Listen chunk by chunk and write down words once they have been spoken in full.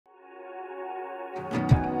Hello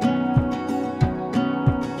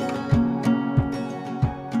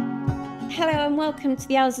and welcome to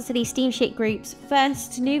the City Steamship Group's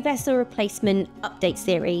first new vessel replacement update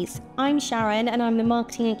series. I'm Sharon and I'm the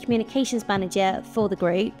Marketing and Communications Manager for the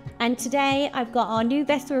group. And today I've got our new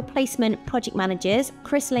vessel replacement project managers,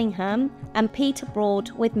 Chris Lingham and Peter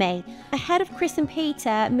Broad, with me. Ahead of Chris and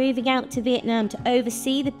Peter moving out to Vietnam to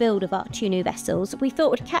oversee the build of our two new vessels, we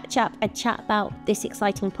thought we'd catch up and chat about this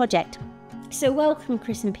exciting project. So welcome,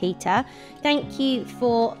 Chris and Peter. Thank you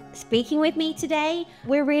for speaking with me today.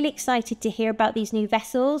 We're really excited to hear about these new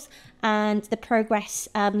vessels and the progress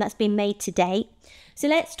that's been made to date. So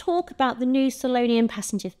let's talk about the new Scillonian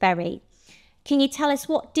passenger ferry. Can you tell us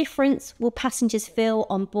what difference will passengers feel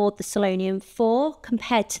on board the Scillonian IV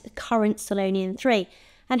compared to the current Scillonian III?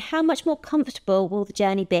 And how much more comfortable will the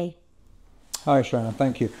journey be? Hi Sharon,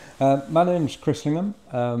 thank you. My name's Chris Lingham.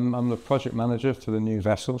 I'm the project manager for the new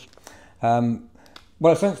vessels.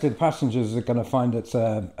 Well, essentially the passengers are going to find it's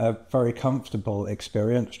a very comfortable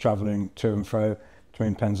experience travelling to and fro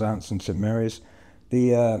between Penzance and St Mary's.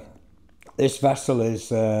 This vessel is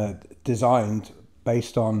designed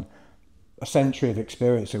based on a century of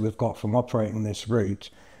experience that we've got from operating this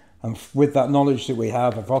route, and with that knowledge that we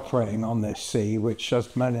have of operating on this sea, which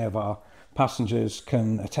as many of our passengers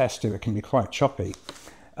can attest to, it can be quite choppy.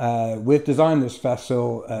 We've designed this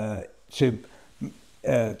vessel to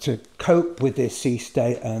cope with this sea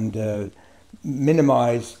state and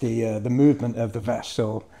minimise the movement of the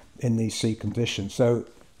vessel in these sea conditions. So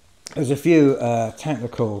there's a few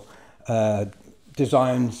technical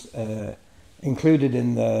designs included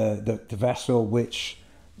in the vessel which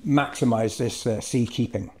maximise this sea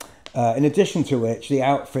keeping. In addition to which, the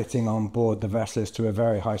outfitting on board the vessel is to a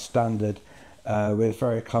very high standard with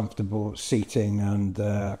very comfortable seating and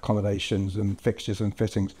accommodations and fixtures and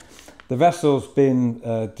fittings. The vessel's been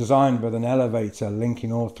designed with an elevator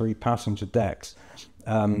linking all three passenger decks,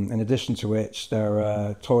 in addition to which there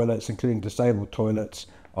are toilets, including disabled toilets,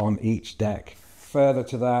 on each deck. Further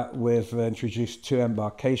to that, we've introduced two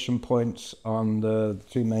embarkation points on the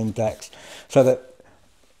two main decks, so that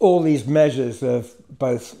all these measures of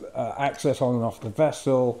both access on and off the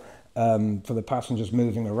vessel, for the passengers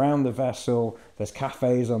moving around the vessel, there's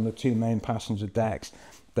cafes on the two main passenger decks.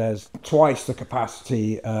 There's twice the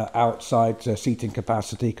capacity outside seating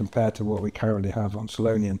capacity compared to what we currently have on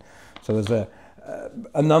Scillonian. So there's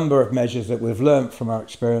a number of measures that we've learnt from our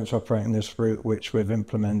experience operating this route, which we've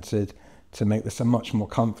implemented to make this a much more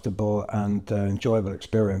comfortable and enjoyable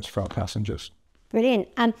experience for our passengers. Brilliant.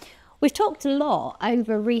 We've talked a lot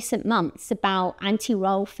over recent months about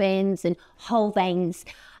anti-roll fins and hull vanes.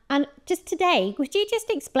 And just today, would you just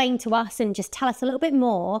explain to us and just tell us a little bit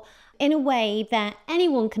more in a way that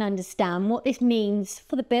anyone can understand what this means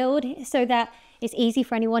for the build, so that it's easy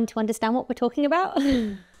for anyone to understand what we're talking about?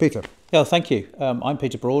 Peter. Yeah, thank you. I'm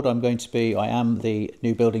Peter Broad. I am the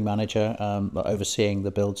new building manager overseeing the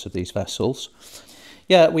builds of these vessels.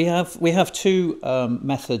 Yeah, we have two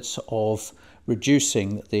methods of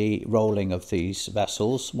reducing the rolling of these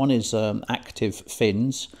vessels. One is active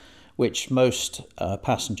fins, which most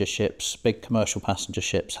passenger ships, big commercial passenger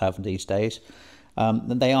ships, have these days.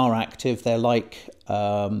 They are active. They're like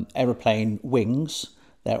aeroplane wings,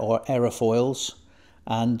 or aerofoils,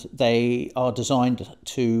 and they are designed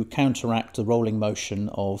to counteract the rolling motion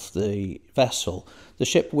of the vessel. The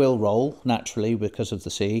ship will roll naturally because of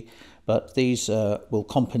the sea, but these will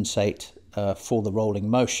compensate for the rolling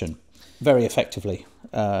motion very effectively.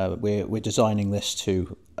 We're designing this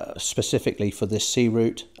to specifically for this sea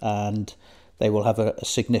route, and they will have a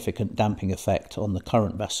significant damping effect on the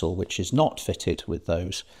current vessel, which is not fitted with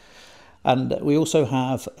those. And we also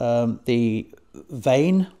have the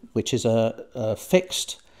vane, which is a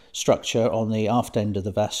fixed structure on the aft end of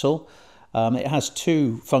the vessel. It has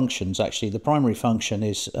two functions, actually. The primary function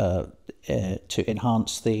is to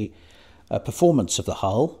enhance the performance of the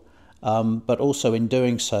hull, but also in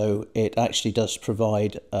doing so, it actually does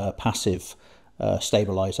provide passive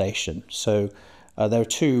stabilisation. So there are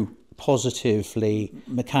two positively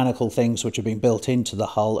mechanical things which have been built into the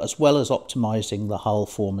hull, as well as optimising the hull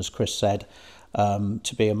form, as Chris said,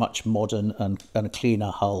 to be a much modern and cleaner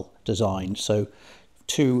hull design. So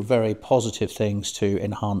two very positive things to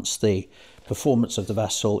enhance the performance of the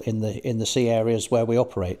vessel in the sea areas where we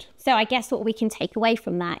operate. So I guess what we can take away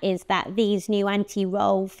from that is that these new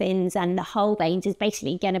anti-roll fins and the hull vanes is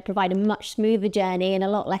basically going to provide a much smoother journey and a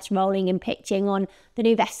lot less rolling and pitching on the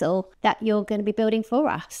new vessel that you're going to be building for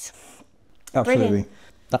us. Absolutely. Brilliant.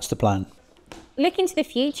 That's the plan. Looking to the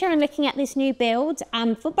future and looking at this new build,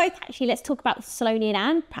 for both actually, let's talk about the Scillonian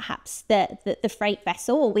and perhaps the freight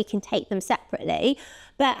vessel, or we can take them separately.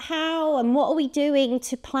 But how and what are we doing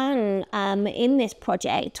to plan in this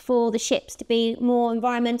project for the ships to be more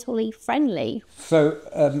environmentally friendly?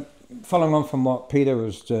 So following on from what Peter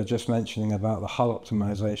was just mentioning about the hull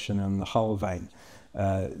optimization and the hull vane,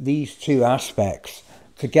 these two aspects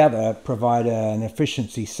together provide an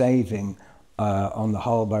efficiency saving on the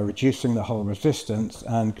hull by reducing the hull resistance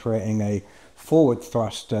and creating a forward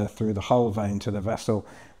thrust through the hull vane to the vessel,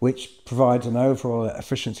 which provides an overall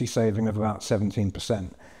efficiency saving of about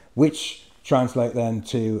 17%, which translate then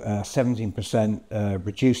to 17%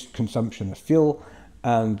 reduced consumption of fuel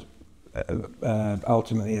and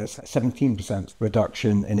ultimately a 17%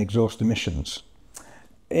 reduction in exhaust emissions.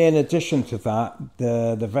 In addition to that,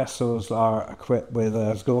 the vessels are equipped with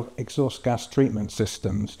exhaust gas treatment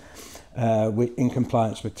systems in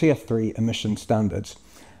compliance with Tier 3 emission standards.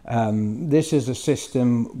 This is a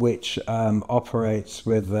system which operates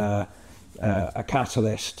with a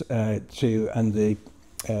catalyst and the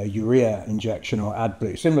urea injection or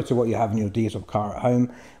AdBlue, similar to what you have in your diesel car at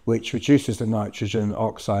home, which reduces the nitrogen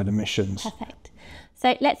oxide emissions. Perfect.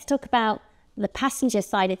 So let's talk about the passenger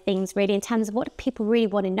side of things, really, in terms of what people really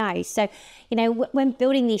want to know. So, when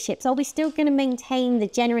building these ships, are we still going to maintain the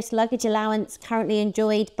generous luggage allowance currently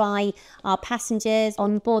enjoyed by our passengers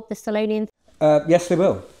on board the Scillonian? Yes, they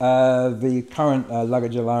will. The current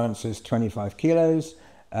luggage allowance is 25 kilos,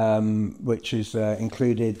 which is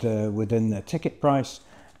included within the ticket price.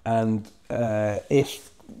 And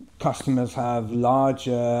if customers have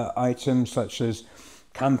larger items such as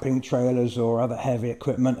camping trailers or other heavy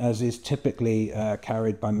equipment, as is typically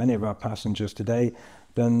carried by many of our passengers today,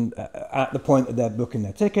 then at the point that they're booking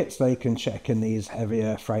their tickets, they can check in these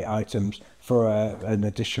heavier freight items for an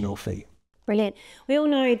additional fee. Brilliant. We all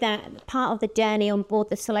know that part of the journey on board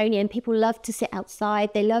the Scillonian, people love to sit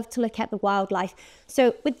outside, they love to look at the wildlife.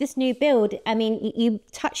 So with this new build, I mean, you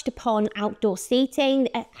touched upon outdoor seating.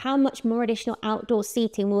 How much more additional outdoor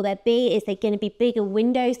seating will there be? Is there going to be bigger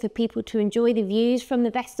windows for people to enjoy the views from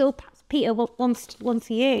the vessel? Perhaps Peter, one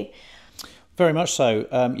for you. Very much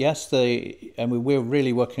so. Yes, we're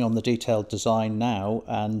really working on the detailed design now,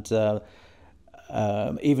 and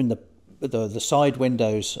even the side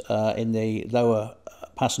windows in the lower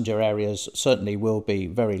passenger areas certainly will be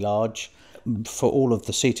very large for all of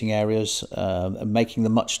the seating areas, making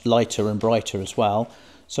them much lighter and brighter as well.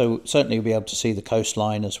 So certainly we'll be able to see the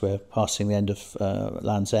coastline as we're passing the end of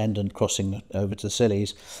Land's End and crossing over to the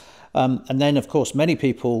Scillies. And then, of course, many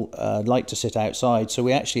people like to sit outside, so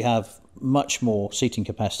we actually have much more seating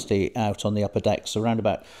capacity out on the upper decks, around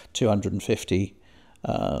about 250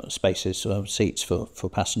 spaces, seats for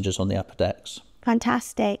passengers on the upper decks.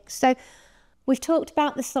 Fantastic. So we've talked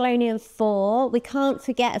about the Scillonian IV. We can't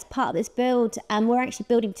forget, as part of this build, we're actually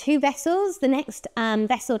building two vessels. The next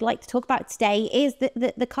vessel I'd like to talk about today is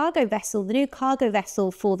the cargo vessel, the new cargo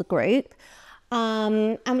vessel for the group.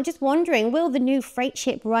 I'm just wondering, will the new freight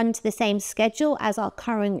ship run to the same schedule as our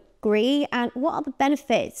current GRI? And what are the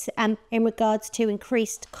benefits in regards to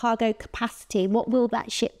increased cargo capacity? What will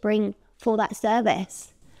that ship bring for that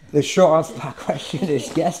service? The short answer to that question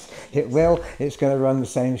is yes, it will. It's going to run the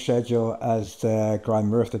same schedule as Grime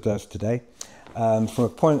Marutha does today. From a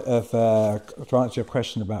point of, to answer your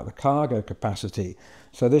question about the cargo capacity,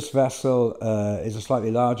 so this vessel is a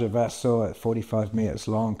slightly larger vessel at 45 metres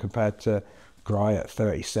long compared to Gry at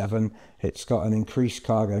 37. It's got an increased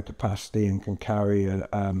cargo capacity and can carry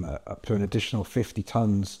up to an additional 50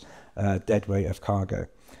 tonnes deadweight of cargo.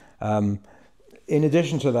 In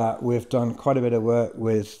addition to that, we've done quite a bit of work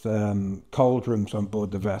with cold rooms on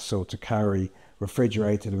board the vessel to carry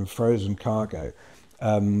refrigerated and frozen cargo.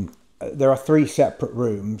 There are 3 separate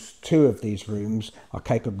rooms. 2 of these rooms are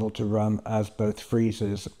capable to run as both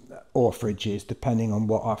freezers or fridges, depending on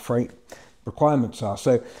what our freight requirements are.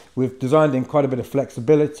 So we've designed in quite a bit of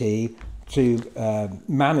flexibility to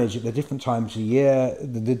manage at the different times of year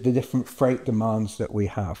the different freight demands that we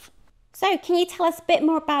have. So can you tell us a bit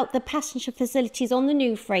more about the passenger facilities on the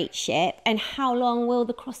new freight ship, and how long will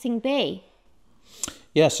the crossing be?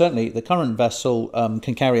 Yeah, certainly. The current vessel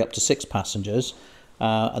can carry up to 6 passengers,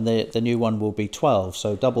 and the new one will be 12,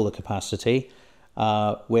 so double the capacity.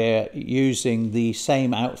 We're using the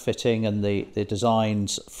same outfitting and the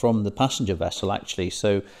designs from the passenger vessel, actually,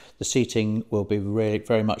 so the seating will be really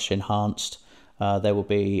very much enhanced. There will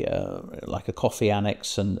be like a coffee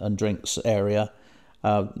annex and drinks area.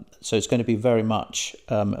 So it's going to be very much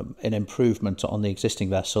an improvement on the existing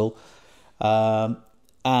vessel.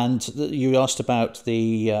 And you asked about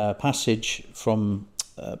the passage from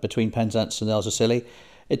between Penzance and Scilly.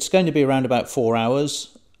 It's going to be around about 4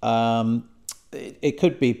 hours. It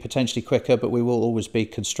could be potentially quicker, but we will always be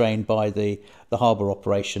constrained by the harbour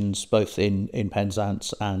operations, both in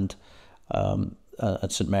Penzance and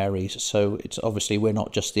at St Mary's. So it's obviously we're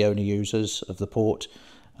not just the only users of the port.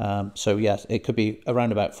 So yes, it could be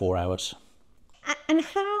around about 4 hours. And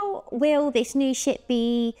how will this new ship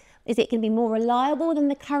be? Is it going to be more reliable than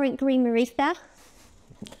the current Green Marissa?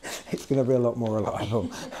 It's going to be a lot more reliable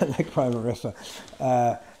than the Green Marissa,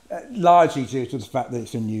 largely due to the fact that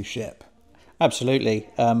it's a new ship. Absolutely,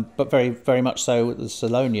 but very, very much so with the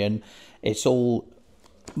Scillonian. It's all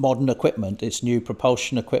modern equipment. It's new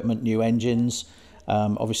propulsion equipment, new engines.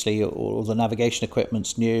 Obviously, all the navigation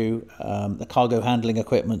equipment's new. The cargo handling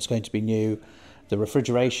equipment's going to be new. The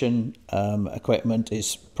refrigeration equipment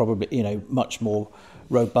is probably, much more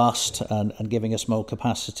robust and giving us more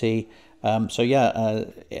capacity.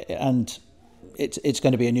 And it's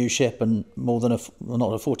going to be a new ship and more than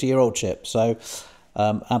not a 40-year-old ship. So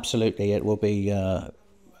absolutely, it will be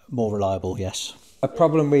more reliable. Yes. A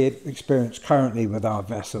problem we experience currently with our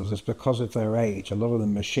vessels is because of their age, a lot of the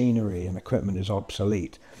machinery and equipment is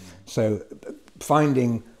obsolete. So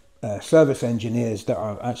finding service engineers that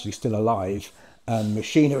are actually still alive and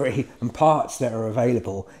machinery and parts that are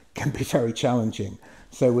available can be very challenging.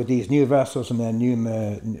 So with these new vessels and their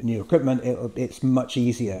new equipment, it's much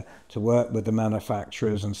easier to work with the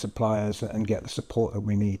manufacturers and suppliers and get the support that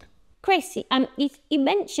we need. Chris, you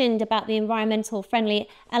mentioned about the environmental friendly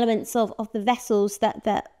elements of the vessels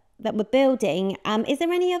that we're building. Is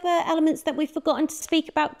there any other elements that we've forgotten to speak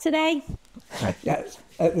about today? Yes,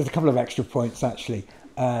 there's a couple of extra points actually.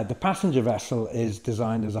 The passenger vessel is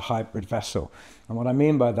designed as a hybrid vessel. And what I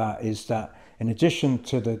mean by that is that in addition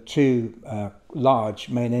to the two large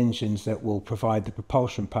main engines that will provide the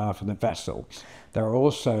propulsion power for the vessel, there are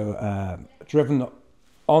also driven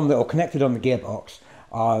on or connected on the gearbox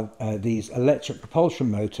are these electric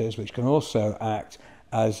propulsion motors, which can also act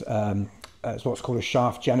as what's called a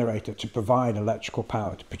shaft generator to provide electrical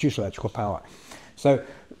power, to produce electrical power. So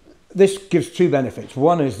this gives two benefits.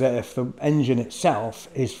 One is that if the engine itself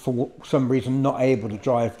is for some reason not able to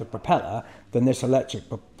drive the propeller, then this electric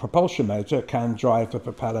propulsion motor can drive the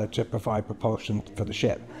propeller to provide propulsion for the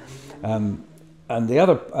ship. And the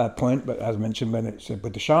other point, but as I mentioned when it's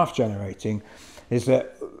with the shaft generating, is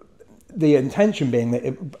that the intention being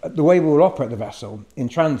that the way we will operate the vessel in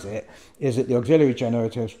transit is that the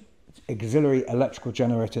auxiliary electrical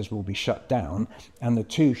generators will be shut down and the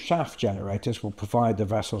two shaft generators will provide the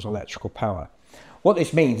vessel's electrical power. What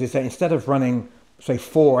this means is that instead of running, say,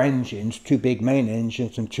 4 engines, 2 big main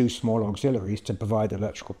engines and 2 small auxiliaries to provide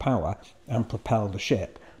electrical power and propel the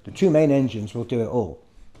ship, the 2 main engines will do it all.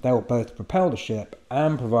 They will both propel the ship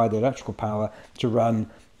and provide the electrical power to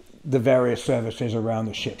run the various services around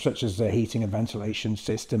the ship, such as the heating and ventilation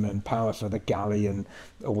system and power for the galley and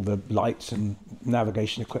all the lights and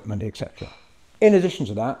navigation equipment, etc. In addition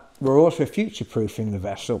to that, we're also future-proofing the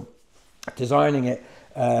vessel, designing it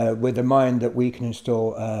with the mind that we can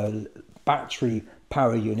install battery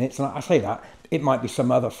power units. And I say that, it might be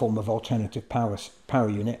some other form of alternative power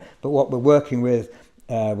unit, but what we're working with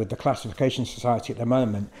the Classification Society at the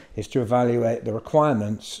moment is to evaluate the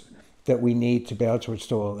requirements that we need to be able to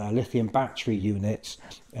install lithium battery units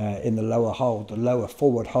in the lower hold, the lower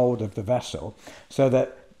forward hold of the vessel, so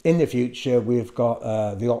that in the future we've got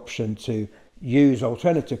the option to use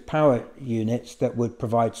alternative power units that would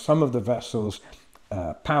provide some of the vessel's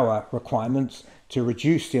power requirements to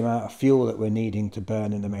reduce the amount of fuel that we're needing to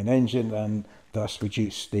burn in the main engine and thus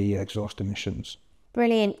reduce the exhaust emissions.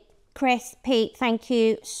 Brilliant. Chris, Pete, thank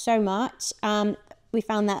you so much. We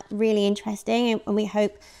found that really interesting and we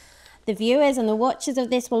hope the viewers and the watchers of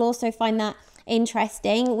this will also find that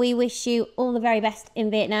interesting. We wish you all the very best in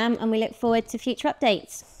Vietnam and we look forward to future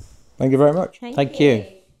updates. Thank you very much. Thank you.